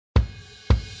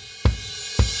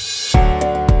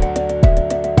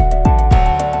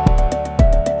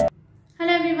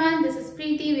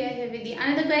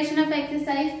question of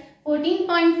exercise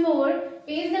 14.4,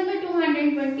 page number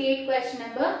 228, question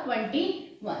number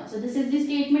 21. So this is the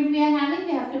statement we are having.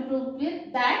 We have to prove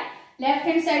with that left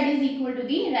hand side is equal to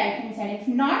the right hand side. If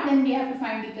not, then we have to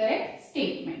find the correct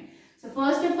statement. So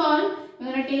first of all, we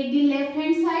are going to take the left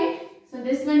hand side. So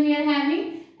this one we are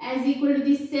having as equal to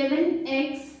the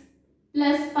 7x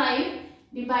plus 5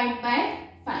 divided by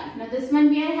 5. Now this one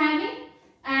we are having,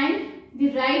 and the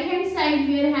right hand side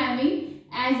we are having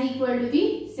as equal to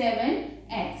the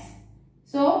 7x.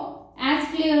 So as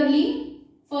clearly,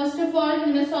 first of all we are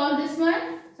going to solve this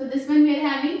one. So this one we are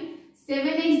having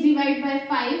 7x divided by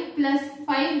 5 plus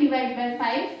 5 divided by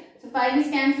 5. So 5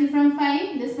 is cancelled from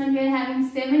 5. This one we are having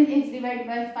 7x divided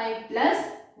by 5 plus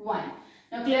 1.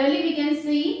 Now clearly we can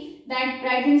see that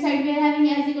right hand side we are having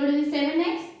as equal to the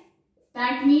 7x.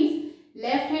 That means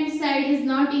left hand side is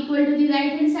not equal to the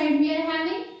right hand side we are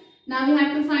having. Now we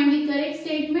have to find the correct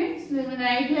statement. So we will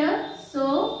write here.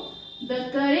 So the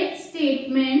correct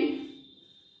statement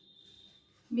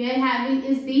we are having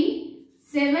is the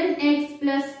 7x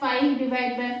plus 5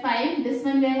 divided by 5. This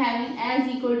one we are having as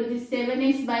equal to the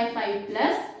 7x by 5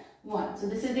 plus 1. So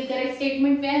this is the correct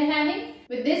statement we are having.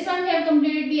 With this one we have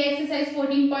completed the exercise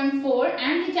 14.4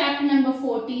 and the chapter number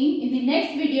 14. In the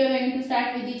next video we are going to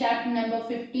start with the chapter number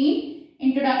 15,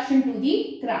 Introduction to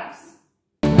the Graphs.